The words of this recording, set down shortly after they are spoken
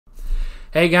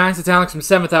Hey guys, it's Alex from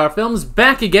 7th Hour Films,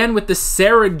 back again with the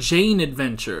Sarah Jane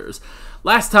Adventures.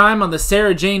 Last time on the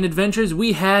Sarah Jane Adventures,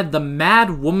 we had the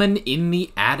Mad Woman in the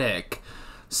Attic.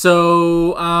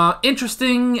 So,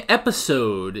 interesting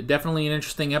episode. Definitely an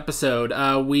interesting episode.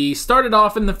 We started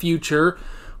off in the future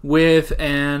with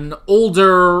an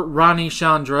older Rani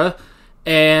Chandra,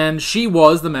 and she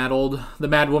was the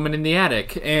Mad Woman in the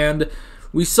Attic. And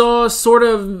we saw sort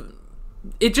of...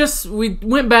 we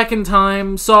went back in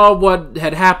time, saw what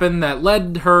had happened that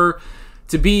led her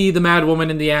to be the Mad Woman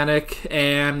in the Attic,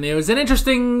 and it was an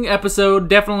interesting episode,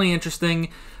 definitely interesting, a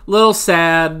little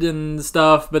sad and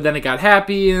stuff, but then it got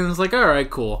happy, and it was like, alright,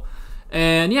 cool.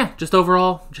 And yeah, just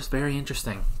overall, just very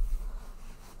interesting.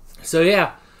 So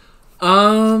yeah,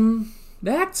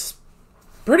 that's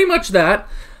pretty much that.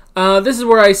 This is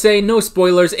where I say no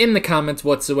spoilers in the comments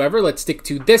whatsoever. Let's stick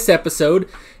to this episode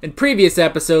and previous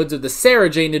episodes of the Sarah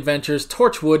Jane Adventures,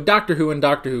 Torchwood, Doctor Who, and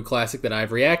Doctor Who classic that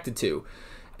I've reacted to.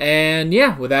 And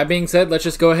yeah, with that being said, let's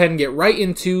just go ahead and get right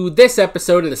into this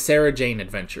episode of the Sarah Jane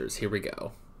Adventures. Here we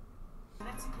go.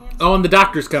 Oh, and the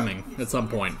doctor's coming at some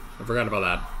point. I forgot about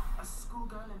that.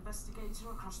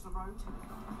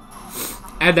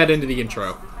 Add that into the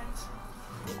intro.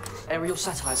 Aerial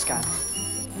satellite scan.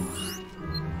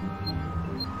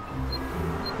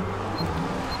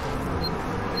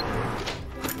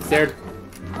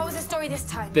 What was the story this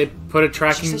time? They put a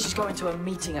tracking... She says she's going to a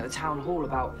meeting at the town hall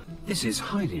about... This is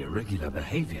highly irregular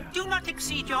behavior. Do not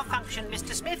exceed your function,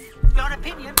 Mr. Smith. Your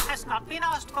opinion has not been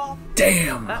asked for.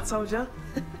 Damn! That soldier?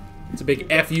 It's a big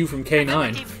F-U from K9.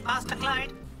 Affirmative, Master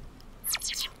Clyde.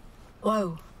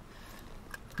 Whoa.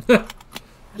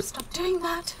 Stop doing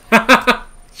that.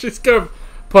 She's gonna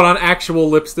put on actual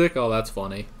lipstick. Oh, that's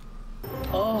funny.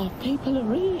 Oh, people are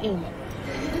reading.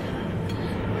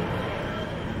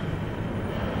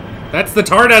 That's the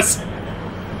TARDIS!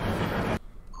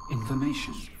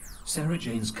 Information. Sarah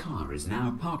Jane's car is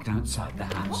now parked outside the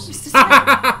house.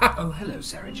 Oh, hello,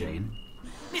 Sarah Jane.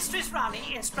 Mistress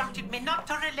Rani instructed me not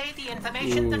to relay the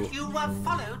information that you were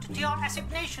followed to your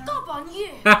assignation. Stop on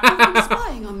you. You've been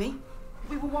spying on me.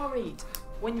 We were worried.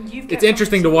 When you It's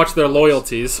interesting to watch their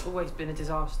loyalties. Always been a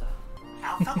disaster.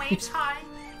 Alpha waves high,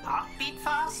 heartbeat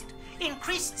fast,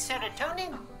 increased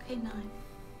serotonin. Okay, 9.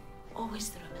 Always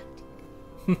the romantic.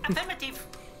 Affirmative.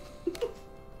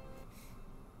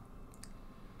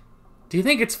 Do you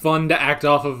think it's fun to act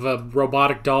off of a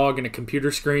robotic dog and a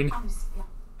computer screen?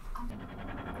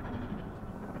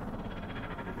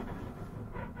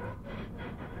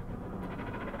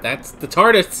 That's the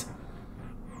TARDIS.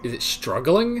 Is it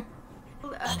struggling?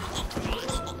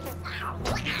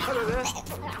 Hello there.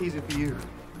 Easy for you.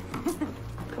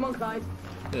 Come on, Clyde.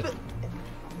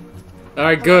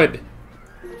 Alright, good.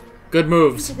 Good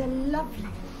moves. They're lovely.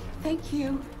 Thank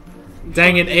you.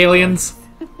 Dang it, aliens.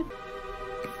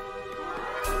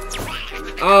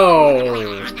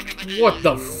 Oh, what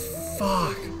the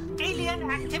fuck? Alien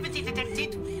activity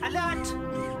detected. Alert.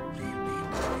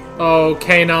 Oh,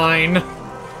 K9.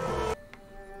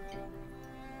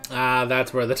 Ah,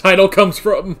 that's where the title comes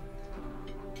from.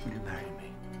 Will you marry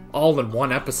me? All in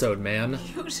one episode, man.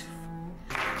 Beautiful.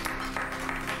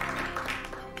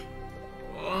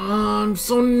 I'm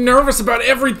so nervous about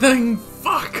everything.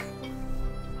 Fuck.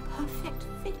 Perfect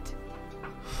fit.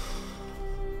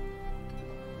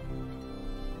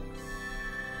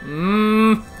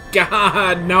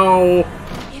 God, no.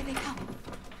 Here they come.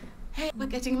 Hey, we're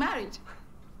getting married.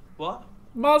 What?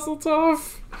 Mazel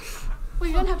tov. Well,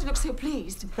 you don't have to look so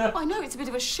pleased. I know it's a bit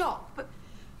of a shock, but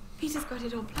Peter's got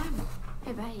it all planned.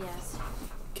 I bet he has.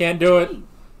 Can't do it.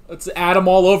 Let's add them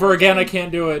all over again. I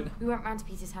can't do it. We went round to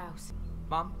Peter's house.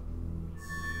 Mum?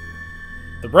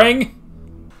 The ring.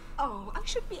 Oh, I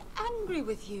should be angry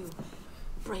with you.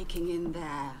 Breaking in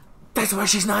there. That's why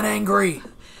she's not angry.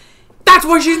 That's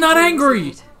why she's not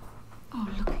angry. Oh,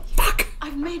 look at you. Fuck.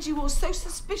 I've made you all so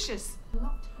suspicious.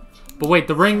 But wait,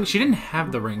 the ring. She didn't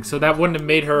have the ring, so that wouldn't have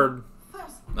made her.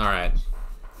 All right.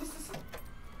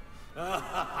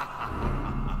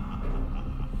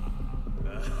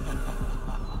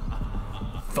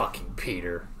 Fucking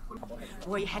Peter.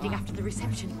 Where are you heading after the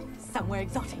reception? Somewhere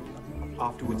exotic.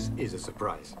 Afterwards is a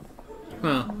surprise.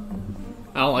 Huh.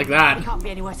 I don't like It that. can't be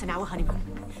any worse than our honeymoon.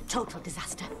 Total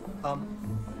disaster.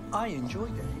 I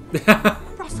enjoyed it.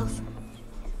 Brussels.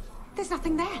 There's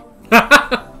nothing there.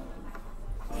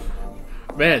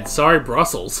 Man, sorry,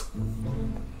 Brussels.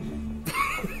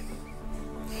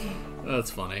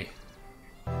 That's funny.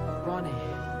 Ronnie,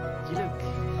 you look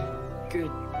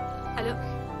good. I look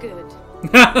good.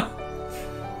 A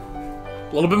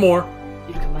little bit more.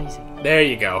 You look amazing. There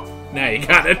you go. Now you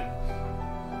got it.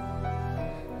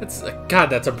 That's God,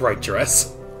 that's a bright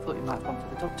dress. Thought you might have gone for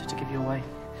the doctor to give you away.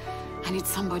 I need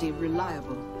somebody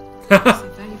reliable. So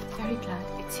very, very glad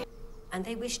it's you. And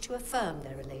they wish to affirm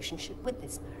their relationship with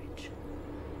this marriage.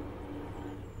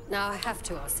 Now I have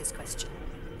to ask this question.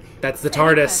 That's the If any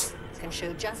TARDIS. person can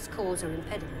show just cause or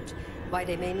impediment why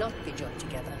they may not be joined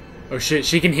together. Oh shit,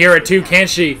 she can hear it too, can't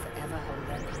she? Forever hold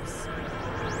their peace.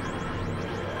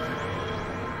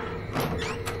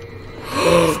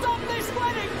 Stop this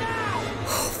wedding now!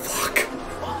 Oh fuck.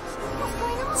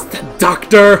 It's the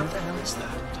doctor! What the hell is that?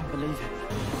 I don't believe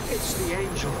it. It's the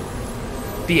angel.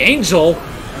 The angel?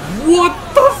 What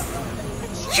the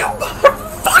f- You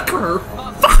motherfucker!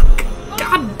 Fuck!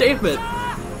 God damn it!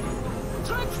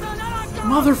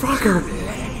 Motherfucker!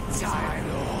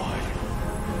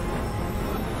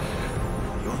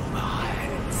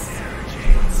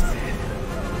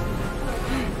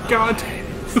 God.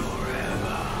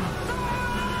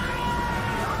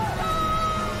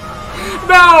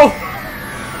 No!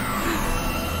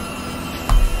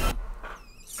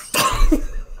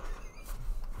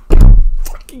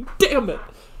 Fucking damn it!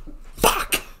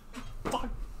 Fuck! Fuck!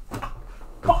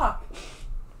 Fuck!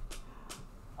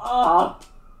 Ah!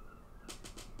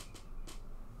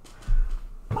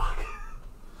 Fuck!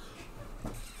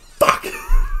 Fuck!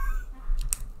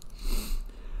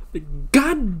 The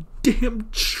goddamn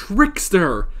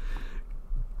trickster!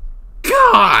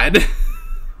 God!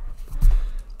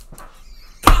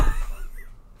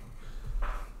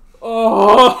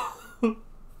 Oh!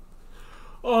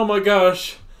 Oh my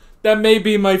gosh. That may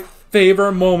be my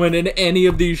favorite moment in any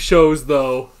of these shows,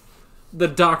 though. The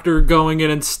doctor going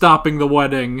in and stopping the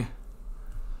wedding.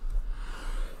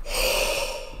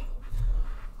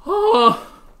 Oh!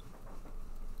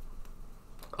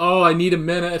 Oh, I need a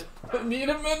minute. I need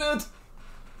a minute.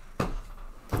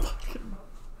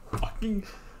 Fucking.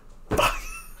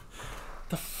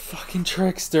 The fucking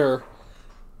trickster.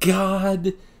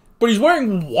 God. But he's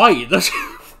wearing white. That's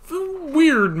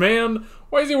weird, man.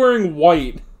 Why is he wearing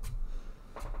white?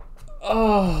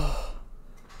 Oh.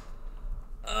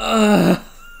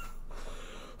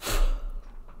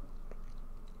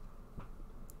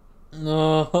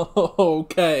 No.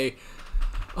 Okay.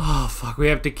 Oh, fuck. We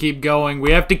have to keep going.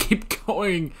 We have to keep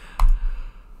going.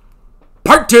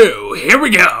 Part 2. Here we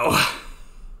go.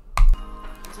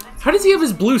 How does he have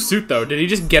his blue suit, though? Did he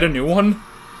just get a new one?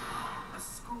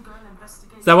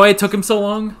 Is that why it took him so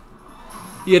long?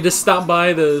 He had to stop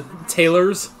by the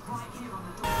tailors?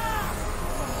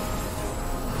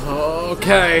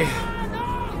 Okay.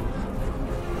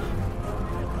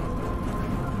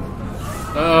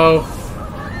 Uh-oh.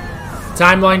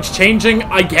 Timeline's changing,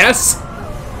 I guess?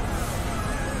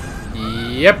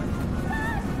 Yep.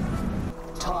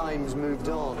 Time's moved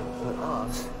on, but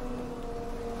us.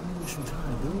 This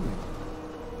entire building.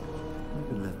 We've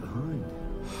been left behind.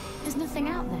 There's nothing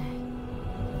out there.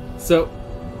 So,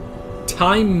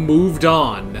 time moved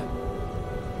on,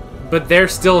 but they're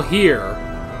still here.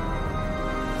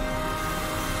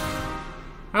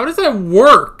 How does that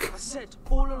work? I said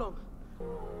all along.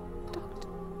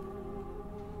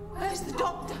 Where's the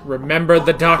doctor? Remember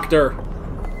the doctor.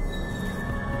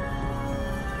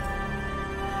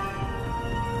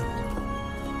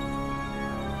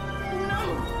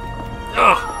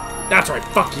 Ah, that's right,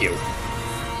 fuck you.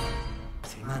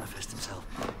 He manifests himself.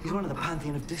 He's one of the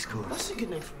Pantheon of Discord. That's a good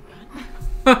name for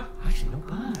a man. Actually, not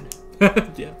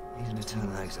bad. Yeah. He's an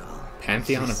eternal exile.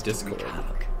 Pantheon of Discord.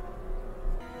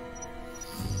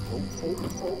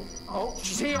 Oh,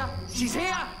 she's here! She's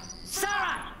here!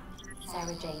 Sarah!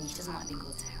 Sarah Jane. She doesn't like being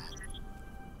called Sarah.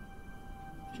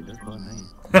 She does quite name.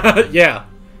 Yeah.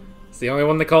 It's the only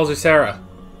one that calls her Sarah.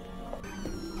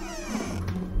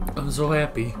 I'm so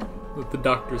happy that the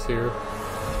doctor's here.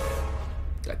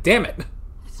 God damn it.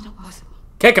 It's not possible.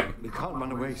 Kick him. We can't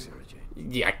run away, Sarah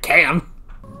Jane. Yeah, I can.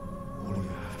 All you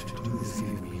have to do is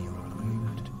give me your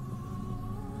agreement.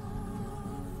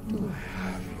 Do I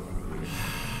have your agreement?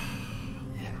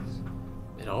 Yes.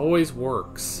 It always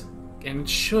works. And it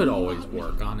should always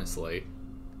work, honestly.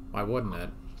 Why wouldn't it?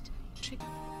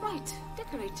 Right,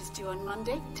 decorators due on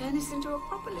Monday. Turn this into a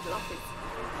proper little office.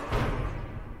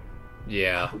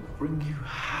 Yeah. Bring you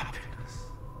happiness.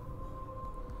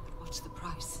 What's the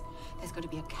price? There's got to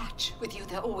be a catch. With you,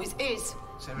 there always is.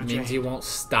 Sarah It means he Jane. won't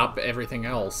stop everything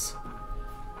else.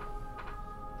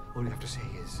 All you have to say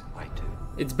is, I do.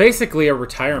 It's basically a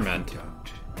retirement.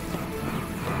 Don't.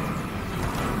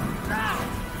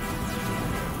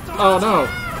 Oh no.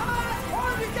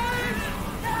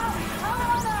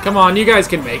 Come on, you guys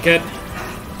can make it.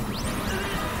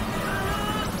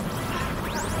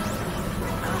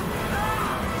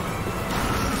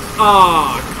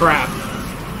 Ah, crap.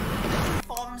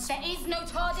 There is no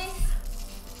TARDIS.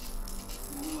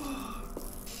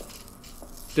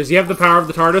 Does he have the power of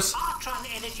the TARDIS? Artron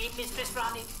energy, Mistress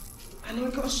Ronnie.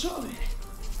 Anyone got a shot of it?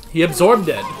 He absorbed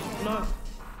it. No.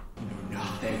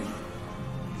 Nothing.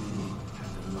 You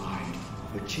have the mind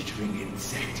of a chittering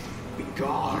insect. Be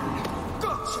gone.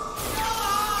 Gotcha!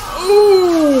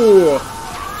 Ooh!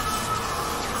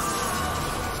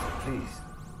 Please.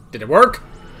 Did it work?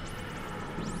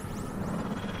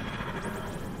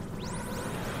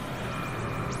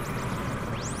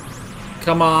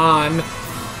 Come on.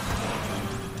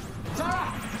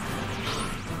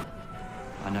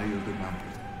 I know you're a good man.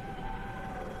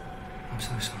 I'm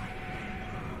so sorry.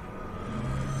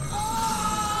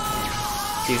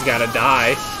 He's gotta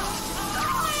die.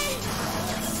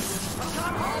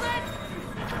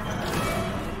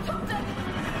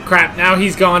 Crap, now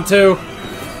he's gone too.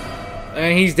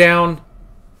 And he's down.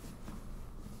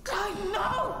 I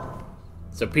know.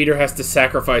 So Peter has to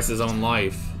sacrifice his own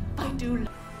life. I do.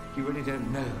 You really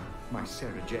don't know my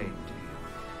Sarah Jane, do you?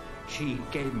 She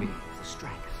gave me the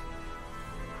strength.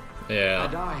 And Yeah.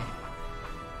 I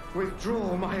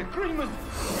withdraw my agreement.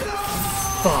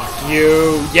 Fuck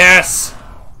you. Yes!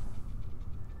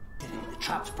 The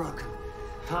trap's broken.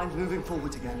 Time's moving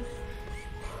forward again.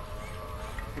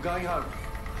 We're going home.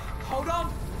 Hold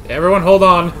on! Everyone hold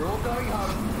on. We're all going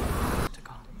home.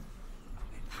 That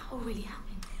all really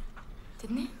happened,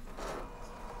 didn't it?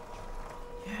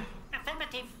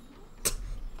 Affirmative.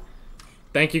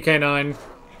 Thank you, K9.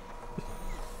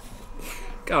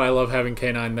 God, I love having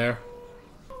K9 there.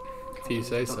 If you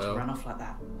say so. Ran off like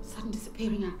that. Sudden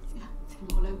disappearing acts. Yeah, it's him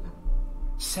all over.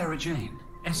 Sarah Jane,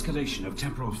 escalation of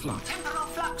temporal flux. Temporal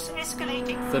flux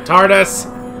escalating. The TARDIS!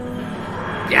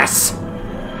 Yes!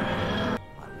 I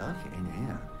like it in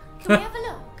here. Can we have a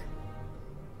look?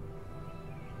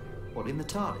 What, in the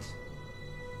TARDIS?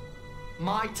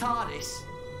 My TARDIS?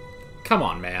 Come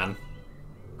on, man.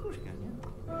 Of course you can,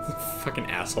 yeah. Fucking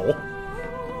asshole.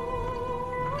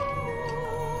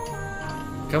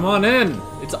 Come on in.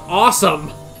 It's awesome.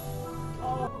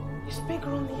 It's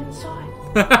bigger on the inside.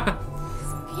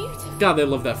 Beautiful. God, they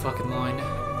love that fucking line.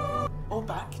 All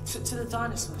back to the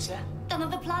dinosaurs, yeah?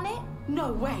 Another planet?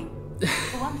 No way.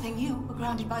 For one thing, you were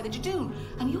grounded by the Jadoon,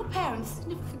 and your parents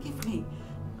never forgive me.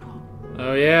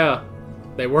 Oh, yeah.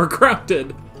 They were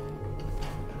grounded.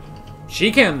 She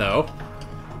can, though.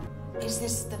 Is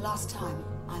this the last time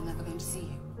I'm ever going to see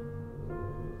you?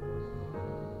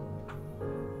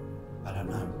 I don't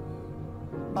know.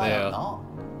 Yeah. Not.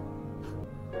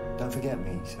 Don't forget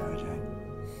me, Sarah Jane.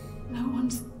 No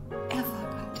one's ever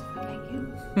going to forget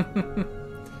you.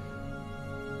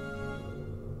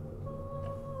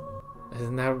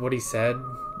 Isn't that what he said?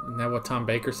 Isn't that what Tom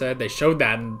Baker said? They showed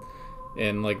that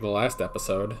in like the last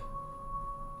episode.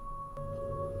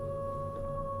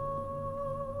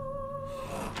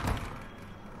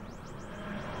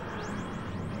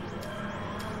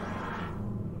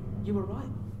 You were right.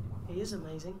 He is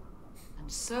amazing.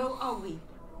 And so are we.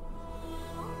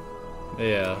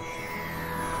 Yeah.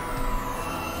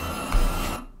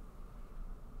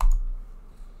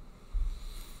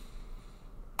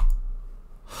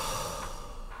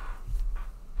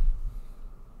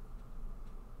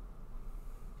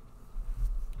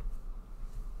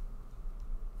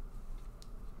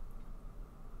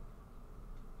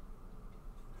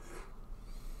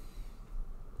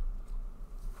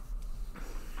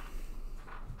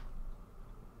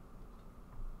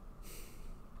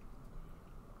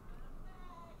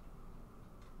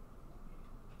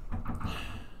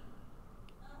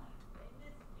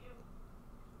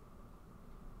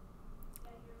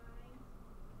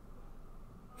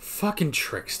 Fucking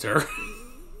trickster.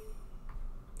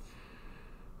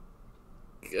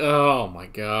 Oh my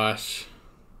gosh.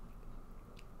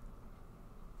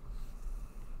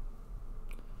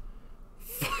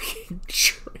 Fucking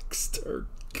trickster.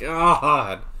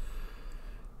 God.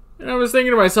 And I was thinking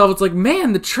to myself, it's like,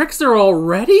 man, the trickster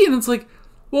already? And it's like,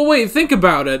 well, wait, think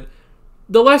about it.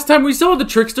 The last time we saw the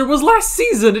trickster was last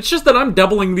season. It's just that I'm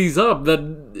doubling these up,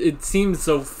 that it seems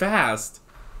so fast.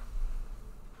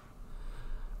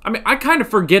 I mean, I kind of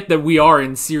forget that we are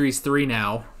in Series 3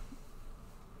 now.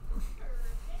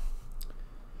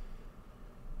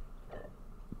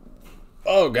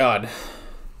 Oh, God.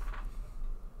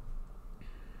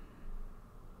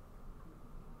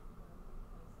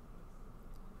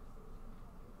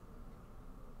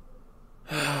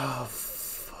 Oh,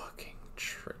 fucking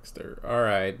trickster.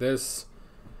 Alright, this...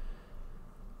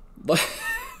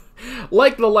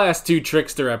 Like the last two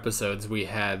Trickster episodes we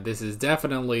had, this is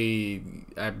definitely,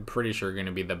 I'm pretty sure, going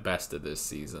to be the best of this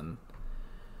season.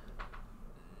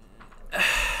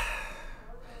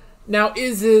 Now,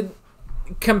 is it,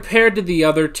 compared to the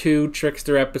other two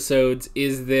Trickster episodes,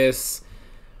 is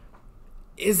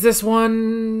Is this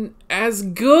one as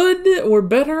good or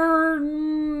better?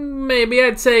 Maybe.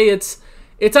 I'd say it's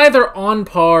either on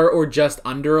par or just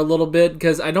under a little bit,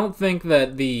 because I don't think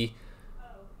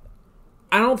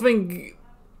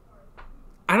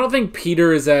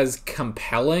Peter is as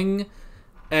compelling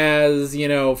as,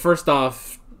 first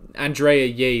off, Andrea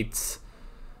Yates.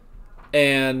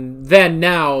 And then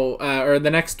now, or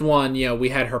the next one, we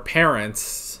had her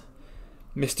parents,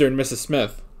 Mr. and Mrs.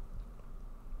 Smith.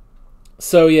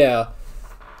 So, yeah.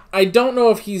 I don't know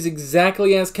if he's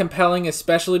exactly as compelling,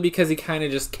 especially because he kind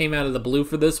of just came out of the blue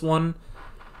for this one.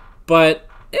 But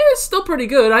it's still pretty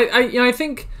good. I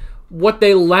think what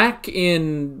they lack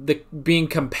in the being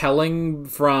compelling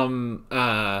from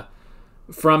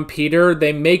Peter,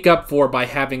 they make up for by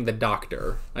having the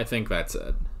Doctor. I think that's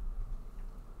it.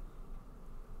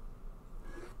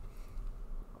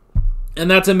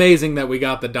 And that's amazing that we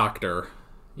got the Doctor,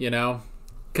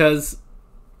 because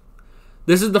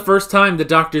this is the first time the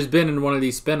Doctor's been in one of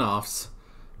these spin-offs,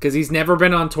 because he's never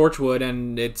been on Torchwood,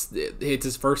 and it's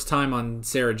his first time on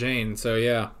Sarah Jane, so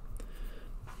yeah.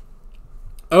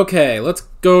 Okay, let's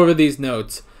go over these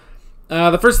notes.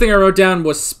 The first thing I wrote down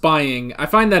was spying. I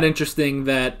find that interesting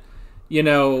that,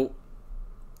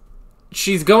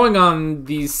 she's going on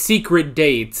these secret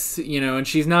dates, and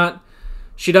she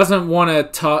doesn't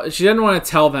want to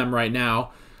tell them right now,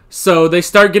 so they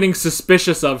start getting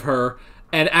suspicious of her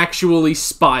and actually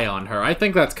spy on her. I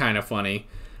think that's kind of funny.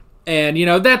 And,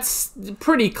 that's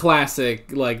pretty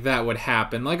classic, like, that would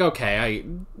happen. Like, okay,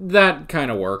 that kind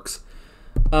of works.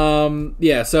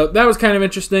 Yeah, so that was kind of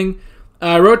interesting.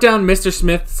 I wrote down Mr.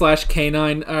 Smith /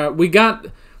 K9. We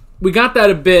got that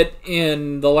a bit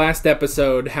in the last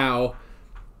episode, how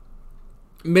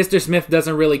Mr. Smith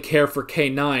doesn't really care for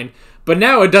K9. But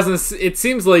now it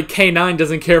seems like K9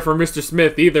 doesn't care for Mr.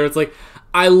 Smith either. It's like,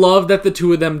 I love that the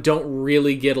two of them don't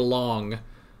really get along.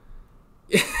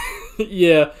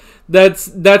 Yeah,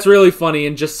 that's really funny,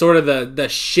 and just sort of the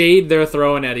shade they're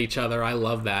throwing at each other. I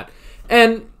love that.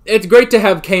 And it's great to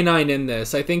have K9 in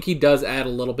this. I think he does add a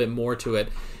little bit more to it.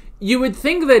 You would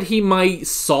think that he might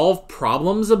solve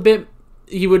problems a bit.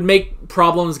 He would make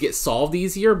problems get solved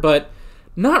easier, but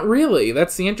not really.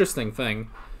 That's the interesting thing.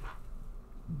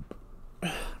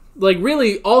 Like,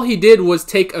 really, all he did was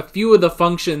take a few of the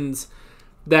functions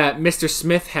that Mr.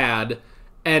 Smith had,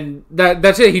 and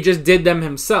that's it. He just did them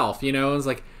himself, It was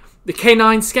like, the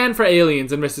K9 scan for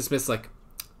aliens, and Mr. Smith's like,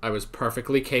 I was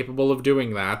perfectly capable of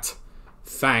doing that.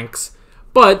 Thanks.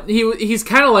 But he's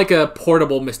kind of like a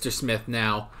portable Mr. Smith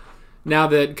now. Now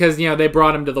that, because, they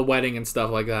brought him to the wedding and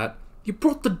stuff like that. You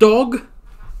brought the dog?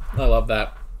 I love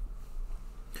that.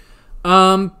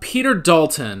 Peter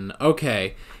Dalton.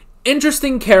 Okay.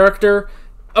 Interesting character.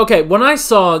 Okay, when I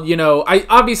saw, I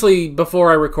obviously,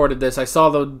 before I recorded this, I saw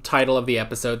the title of the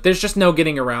episode. There's just no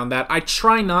getting around that. I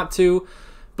try not to,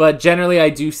 but generally I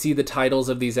do see the titles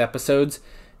of these episodes.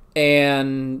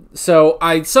 And so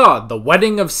I saw The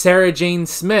Wedding of Sarah Jane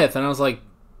Smith, and I was like,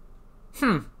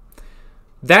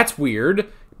 that's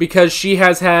weird, because she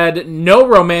has had no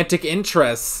romantic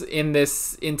interests in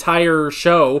this entire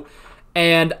show,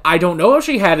 and I don't know if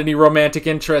she had any romantic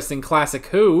interest in Classic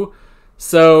Who.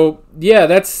 So, yeah,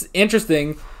 that's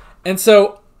interesting. And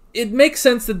so, it makes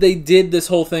sense that they did this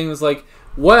whole thing. It was like,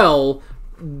 well,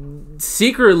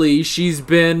 secretly she's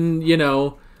been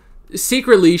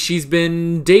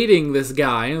dating this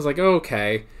guy. And I was like,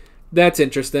 okay, that's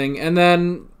interesting. And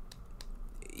then,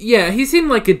 yeah, he seemed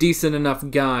like a decent enough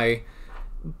guy.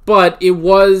 But it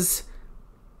was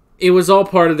all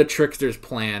part of the trickster's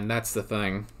plan. That's the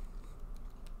thing.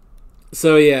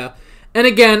 So, yeah. And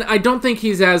again, I don't think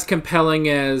he's as compelling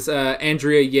as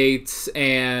Andrea Yates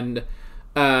and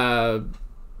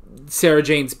Sarah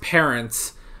Jane's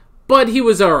parents, but he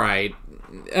was alright.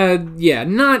 Yeah,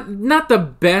 not the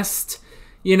best,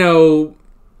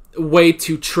 way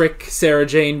to trick Sarah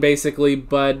Jane, basically,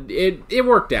 but it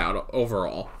worked out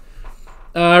overall.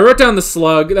 I wrote down the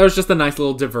slug. That was just a nice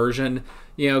little diversion,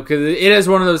 because it is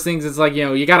one of those things. It's like,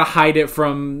 you gotta hide it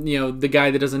from, the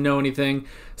guy that doesn't know anything.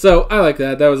 So I like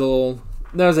that. That was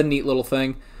a neat little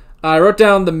thing. I wrote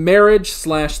down the marriage /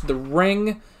 the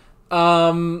ring.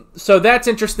 So that's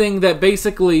interesting that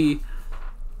basically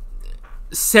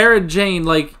Sarah Jane,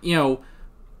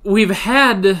 we've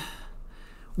had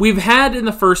in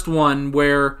the first one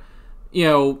where,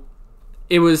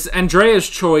 it was Andrea's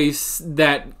choice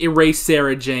that erased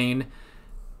Sarah Jane.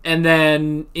 And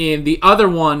then in the other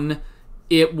one,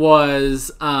 it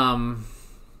was, Sarah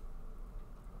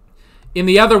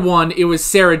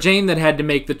Jane that had to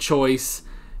make the choice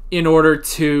in order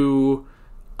to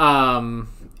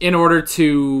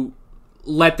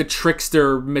let the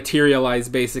trickster materialize,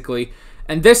 basically.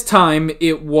 and this time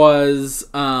it was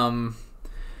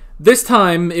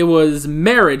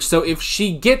marriage. So if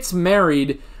she gets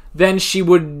married, then she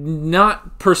would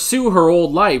not pursue her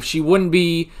old life. She wouldn't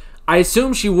be, I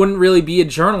assume she wouldn't really be a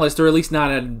journalist, or at least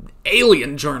not an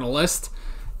alien journalist,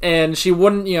 and she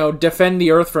wouldn't, defend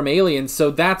the Earth from aliens.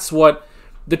 So that's what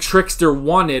the trickster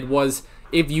wanted, was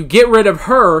if you get rid of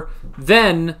her,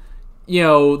 then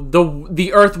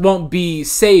the Earth won't be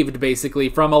saved, basically,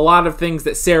 from a lot of things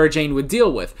that Sarah Jane would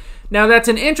deal with. Now, that's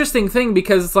an interesting thing,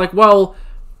 because it's like, well,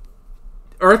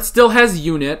 Earth still has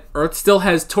UNIT, Earth still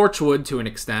has Torchwood to an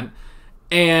extent,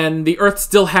 and the Earth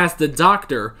still has the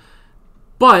Doctor.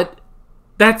 But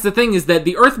that's the thing, is that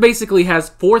the Earth basically has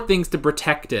 4 things to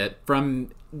protect it from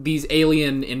these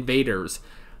alien invaders: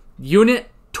 UNIT,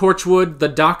 Torchwood, the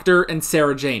Doctor, and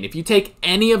Sarah Jane. If you take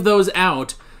any of those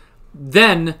out,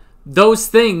 then those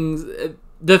things,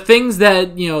 the things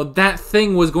that, that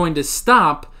thing was going to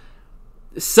stop,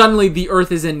 suddenly the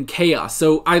Earth is in chaos.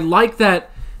 So I like that,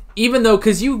 even though,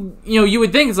 because you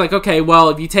would think it's like, okay, well,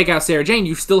 if you take out Sarah Jane,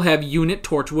 you still have UNIT,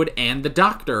 Torchwood, and the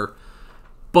Doctor.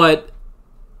 But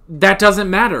that doesn't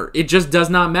matter. It just does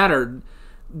not matter.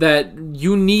 That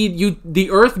the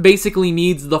Earth basically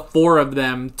needs the 4 of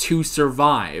them to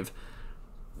survive.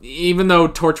 Even though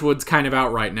Torchwood's kind of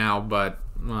out right now, but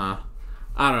I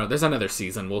don't know. There's another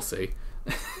season. We'll see.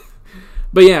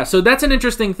 But yeah, so that's an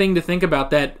interesting thing to think about,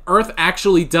 that Earth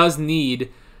actually does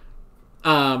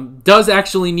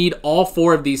actually need all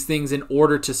 4 of these things in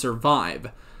order to survive.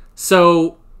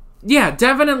 So yeah,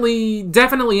 definitely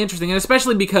interesting, and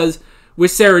especially because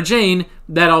with Sarah Jane,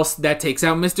 that takes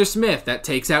out Mr. Smith, that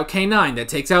takes out K9, that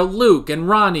takes out Luke and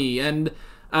Ronnie and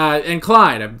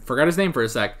Clyde. I forgot his name for a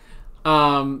sec.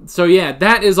 So yeah,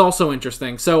 that is also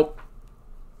interesting. So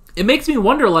it makes me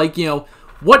wonder, like,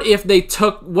 what if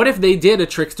they did a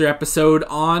trickster episode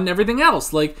on everything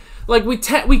else? Like we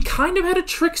kind of had a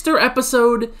trickster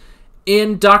episode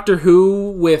in Doctor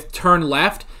Who with Turn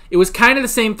Left. It was kind of the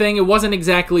same thing. It wasn't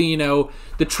exactly,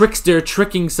 the trickster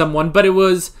tricking someone, but it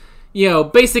was,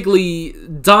 basically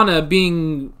Donna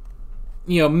being,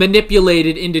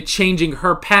 manipulated into changing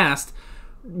her past,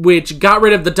 which got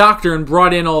rid of the Doctor and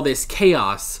brought in all this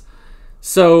chaos.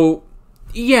 So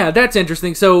yeah, that's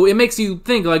interesting. So it makes you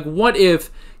think, like, what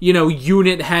if,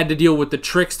 UNIT had to deal with the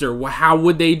trickster? How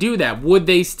would they do that? Would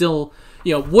they still,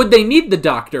 would they need the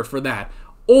Doctor for that?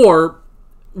 Or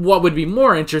what would be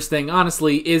more interesting,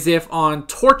 honestly, is if on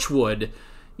Torchwood,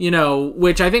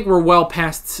 which I think we're well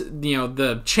past,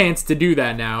 the chance to do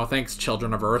that now, thanks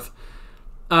Children of Earth.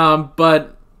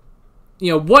 But,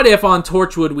 what if on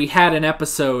Torchwood we had an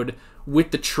episode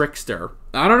with the trickster?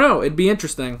 I don't know. It'd be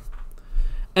interesting.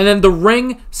 And then the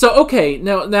ring. So okay,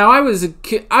 now I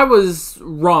was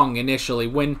wrong initially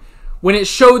when it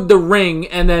showed the ring,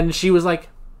 and then she was like,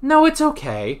 "No, it's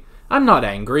okay. I'm not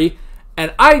angry."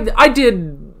 And I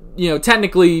did,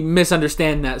 technically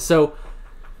misunderstand that. So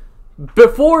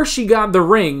before she got the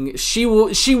ring, she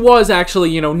was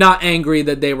actually, not angry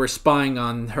that they were spying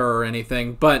on her or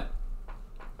anything, but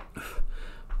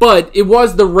it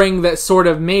was the ring that sort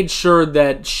of made sure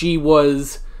that she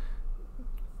was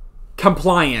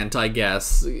compliant, I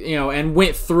guess, and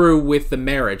went through with the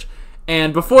marriage.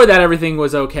 And before that, everything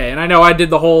was okay. And I know I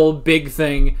did the whole big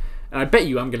thing, and I bet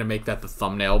you I'm gonna make that the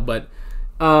thumbnail, but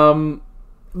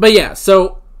yeah,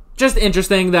 so just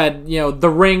interesting that, the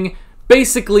ring,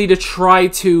 basically to try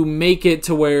to make it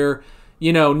to where,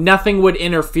 nothing would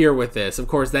interfere with this. Of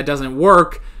course, that doesn't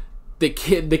work. The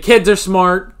kids are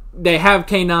smart, they have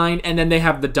K9, and then they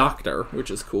have the Doctor,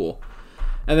 which is cool.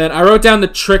 And then I wrote down the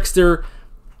trickster.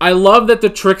 I love that the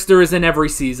trickster is in every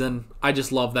season. I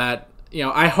just love that.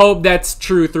 I hope that's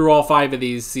true through all 5 of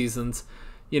these seasons.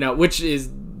 Which is,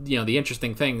 the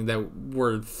interesting thing, that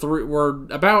we're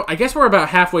about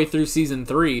halfway through season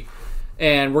 3,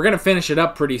 and we're gonna finish it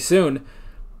up pretty soon.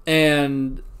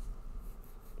 And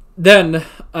then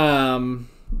we're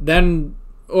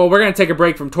gonna take a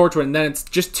break from Torchwood, and then it's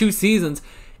just 2 seasons.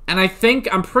 And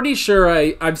I'm pretty sure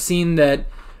I've seen that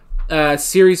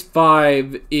series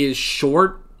 5 is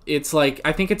short. It's like,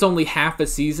 I think it's only half a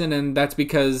season, and that's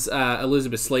because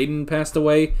Elizabeth Sladen passed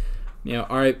away.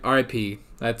 R.I.P.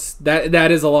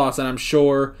 That is a loss, and I'm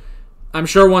sure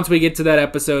once we get to that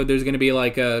episode, there's gonna be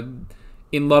like a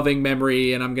in loving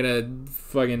memory, and I'm gonna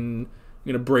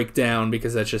break down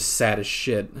because that's just sad as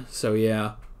shit. So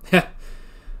yeah,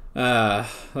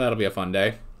 that'll be a fun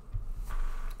day.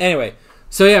 Anyway,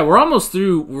 so yeah, we're almost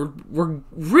through. We're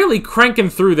really cranking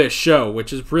through this show,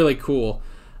 which is really cool.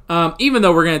 Even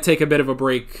though we're gonna take a bit of a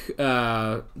break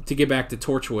to get back to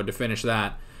Torchwood to finish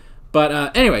that.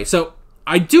 But anyway, so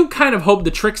I do kind of hope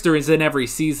the trickster is in every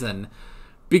season,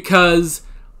 because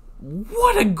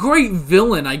what a great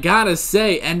villain, I gotta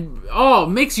say. And, oh, it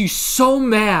makes you so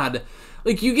mad.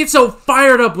 Like, you get so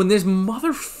fired up when this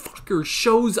motherfucker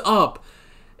shows up.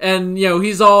 And, you know,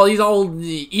 he's all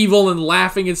evil and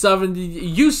laughing and stuff. And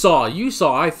you saw,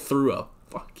 I threw a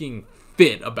fucking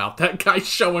fit about that guy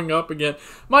showing up again.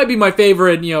 Might be my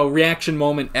favorite, you know, reaction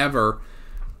moment ever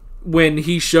when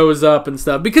he shows up and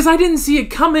stuff. Because I didn't see it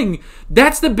coming.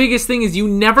 That's the biggest thing, is you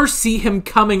never see him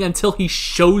coming until he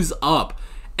shows up.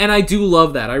 And I do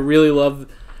love that. I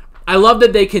love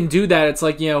that they can do that. It's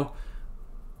like, you know,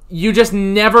 you just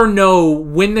never know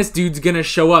when this dude's gonna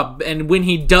show up. And when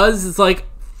he does, it's like,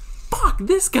 fuck,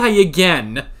 this guy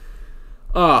again.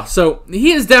 So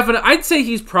he is definitely, I'd say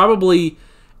he's probably,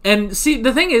 and see,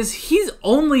 the thing is, he's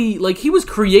only, like, he was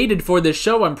created for this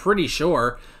show, I'm pretty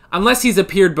sure. Unless he's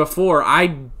appeared before,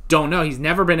 I don't know. He's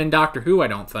never been in Doctor Who, I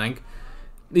don't think.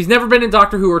 He's never been in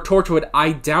Doctor Who or Torchwood.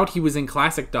 I doubt he was in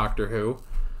classic Doctor Who.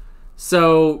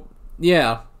 So,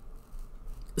 yeah.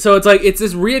 So it's like, it's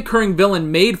this reoccurring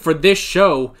villain made for this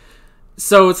show.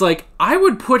 So it's like, I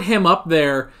would put him up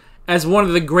there as one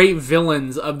of the great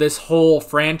villains of this whole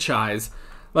franchise.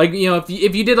 Like, you know,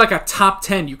 if you did like a top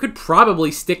 10, you could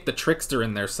probably stick the Trickster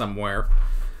in there somewhere.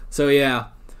 So yeah.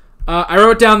 I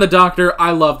wrote down the Doctor.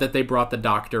 I love that they brought the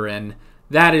Doctor in.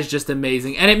 That is just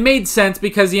amazing. And it made sense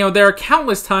because, you know, there are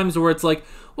countless times where it's like,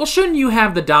 well, shouldn't you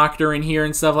have the Doctor in here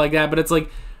and stuff like that? But it's like,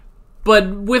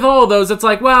 but with all those, it's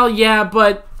like, well, yeah,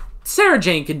 but Sarah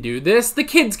Jane can do this. The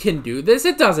kids can do this.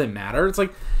 It doesn't matter. It's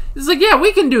like, yeah,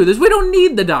 we can do this. We don't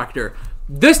need the Doctor.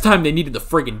 This time they needed the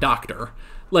friggin' Doctor.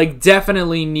 Like,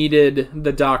 definitely needed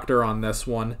the Doctor on this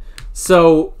one.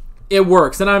 So it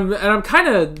works. And I'm kind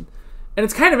of, and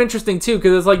it's kind of interesting too,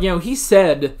 because it's like, you know, he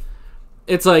said,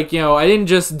 it's like, you know, I didn't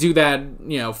just do that,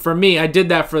 you know, for me. I did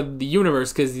that for the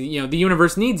universe because, you know, the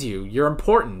universe needs you. You're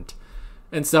important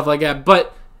and stuff like that.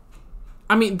 But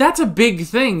I mean, that's a big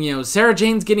thing, you know. Sarah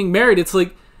Jane's getting married. It's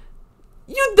like,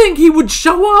 you'd think he would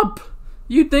show up.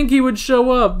 You'd think he would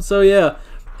show up. So, yeah.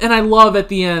 And I love at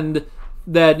the end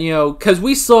that, you know, because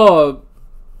we saw,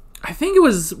 I think it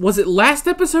was it last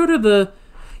episode or the,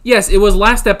 yes, it was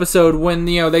last episode when,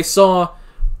 you know, they saw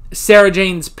Sarah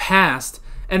Jane's past,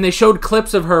 and they showed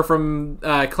clips of her from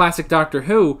classic Doctor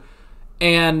Who,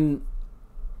 and,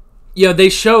 you know, they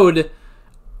showed,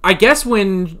 I guess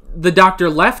when the Doctor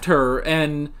left her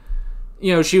and,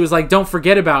 you know, she was like, don't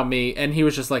forget about me. And he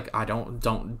was just like,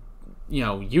 don't, you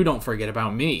know, you don't forget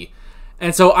about me.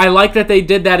 And so I like that they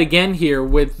did that again here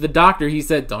with the Doctor. He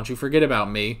said, don't you forget about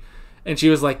me. And she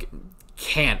was like,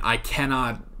 I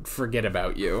cannot forget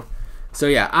about you. So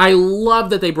yeah, I love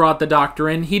that they brought the Doctor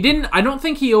in. I don't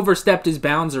think he overstepped his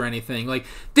bounds or anything. Like,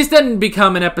 this doesn't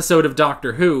become an episode of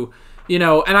Doctor Who. You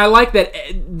know, and I like that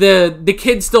the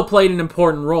kids still played an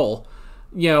important role.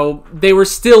 You know, they were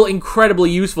still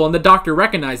incredibly useful, and the Doctor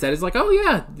recognized that. It's like, oh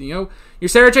yeah, you know, you're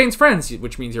Sarah Jane's friends,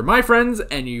 which means you're my friends,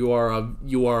 and you are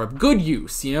of good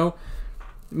use. You know,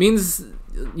 it means,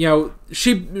 you know,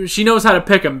 she knows how to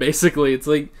pick them. Basically, it's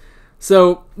like,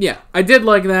 so yeah, I did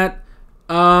like that.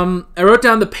 I wrote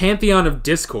down the Pantheon of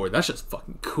Discord. That's just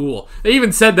fucking cool. They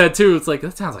even said that too. It's like,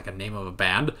 that sounds like a name of a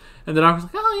band, and the Doctor's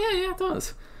like, oh yeah, it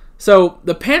does. So,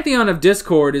 the Pantheon of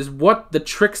Discord is what the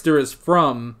Trickster is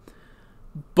from,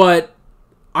 but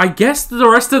I guess the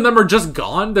rest of them are just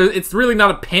gone. It's really not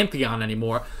a pantheon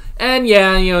anymore. And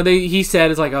yeah, you know, he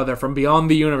said, it's like, oh, they're from beyond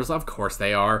the universe. Of course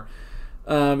they are,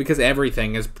 because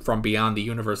everything is from beyond the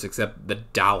universe except the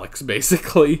Daleks,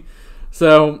 basically.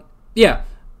 So, yeah,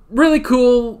 really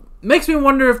cool. Makes me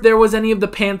wonder if there was any of the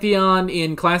pantheon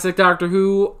in classic Doctor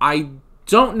Who. I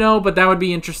don't know, but that would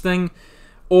be interesting.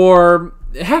 Or,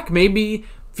 heck, maybe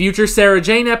future Sarah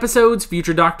Jane episodes,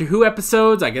 future Doctor Who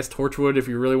episodes, I guess Torchwood if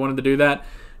you really wanted to do that.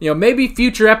 You know, maybe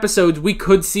future episodes we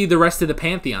could see the rest of the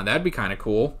Pantheon. That'd be kind of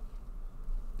cool.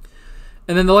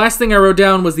 And then the last thing I wrote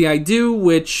down was the I do,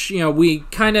 which, you know, we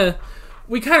kind of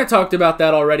talked about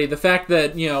that already. The fact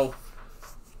that, you know,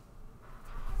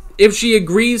 if she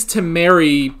agrees to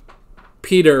marry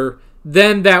Peter,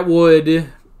 then that would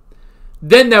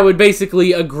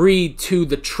basically agree to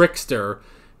the Trickster.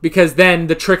 Because then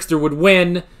the Trickster would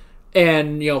win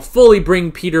and, you know, fully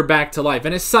bring Peter back to life.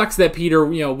 And it sucks that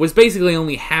Peter, you know, was basically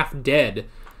only half dead.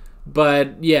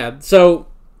 But yeah, so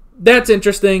that's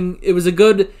interesting. It was a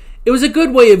good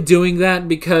way of doing that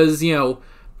because, you know,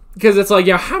 because it's like,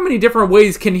 yeah, how many different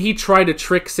ways can he try to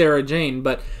trick Sarah Jane?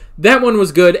 But that one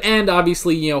was good, and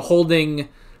obviously, you know, holding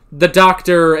the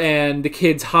Doctor and the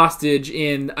kids hostage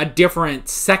in a different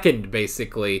second,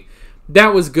 basically.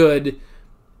 That was good.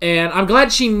 And I'm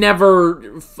glad she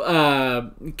never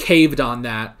caved on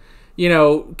that. you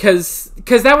know, because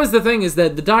that was the thing, is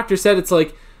that the doctor said it's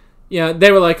like, you know,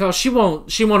 they were like, oh, she won't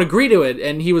agree to it,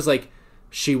 and he was like,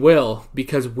 she will,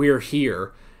 because we're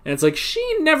here. And it's like,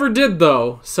 she never did,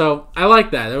 though. So I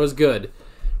like that. That was good.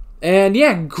 And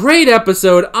yeah, great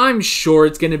episode. I'm sure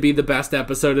it's going to be the best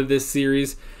episode of this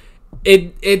series.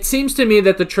 It seems to me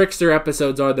that the Trickster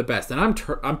episodes are the best, and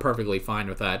I'm perfectly fine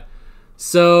with that.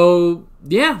 So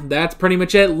yeah, that's pretty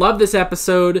much it. Love this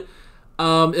episode.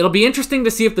 It'll be interesting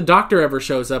to see if the Doctor ever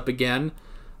shows up again.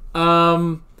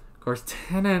 Of course,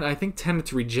 I think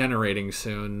Tennant's regenerating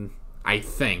soon. I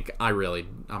think.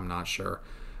 I'm not sure.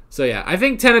 So yeah, I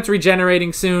think Tennant's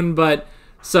regenerating soon, but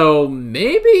so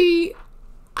maybe,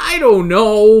 I don't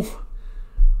know.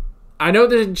 I know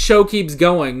the show keeps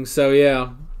going, so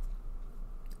yeah.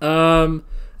 I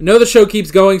know the show keeps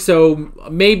going, so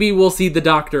maybe we'll see the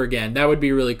Doctor again. That would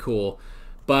be really cool.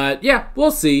 But yeah,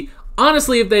 we'll see.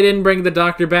 Honestly, if they didn't bring the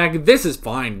Doctor back, this is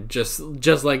fine, just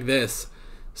like this.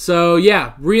 So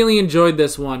yeah, really enjoyed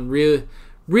this one.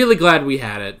 Really glad we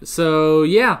had it. So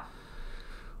yeah,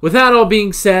 with that all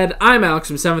being said, I'm Alex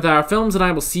from 7th Hour Films, and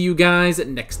I will see you guys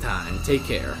next time. Take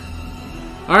care.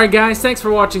 Alright guys, thanks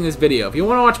for watching this video. If you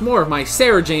want to watch more of my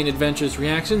Sarah Jane Adventures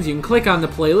reactions, you can click on the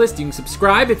playlist, you can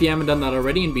subscribe if you haven't done that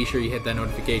already, and be sure you hit that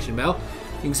notification bell.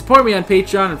 You can support me on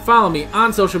Patreon and follow me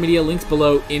on social media, links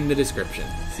below in the description.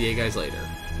 See you guys later.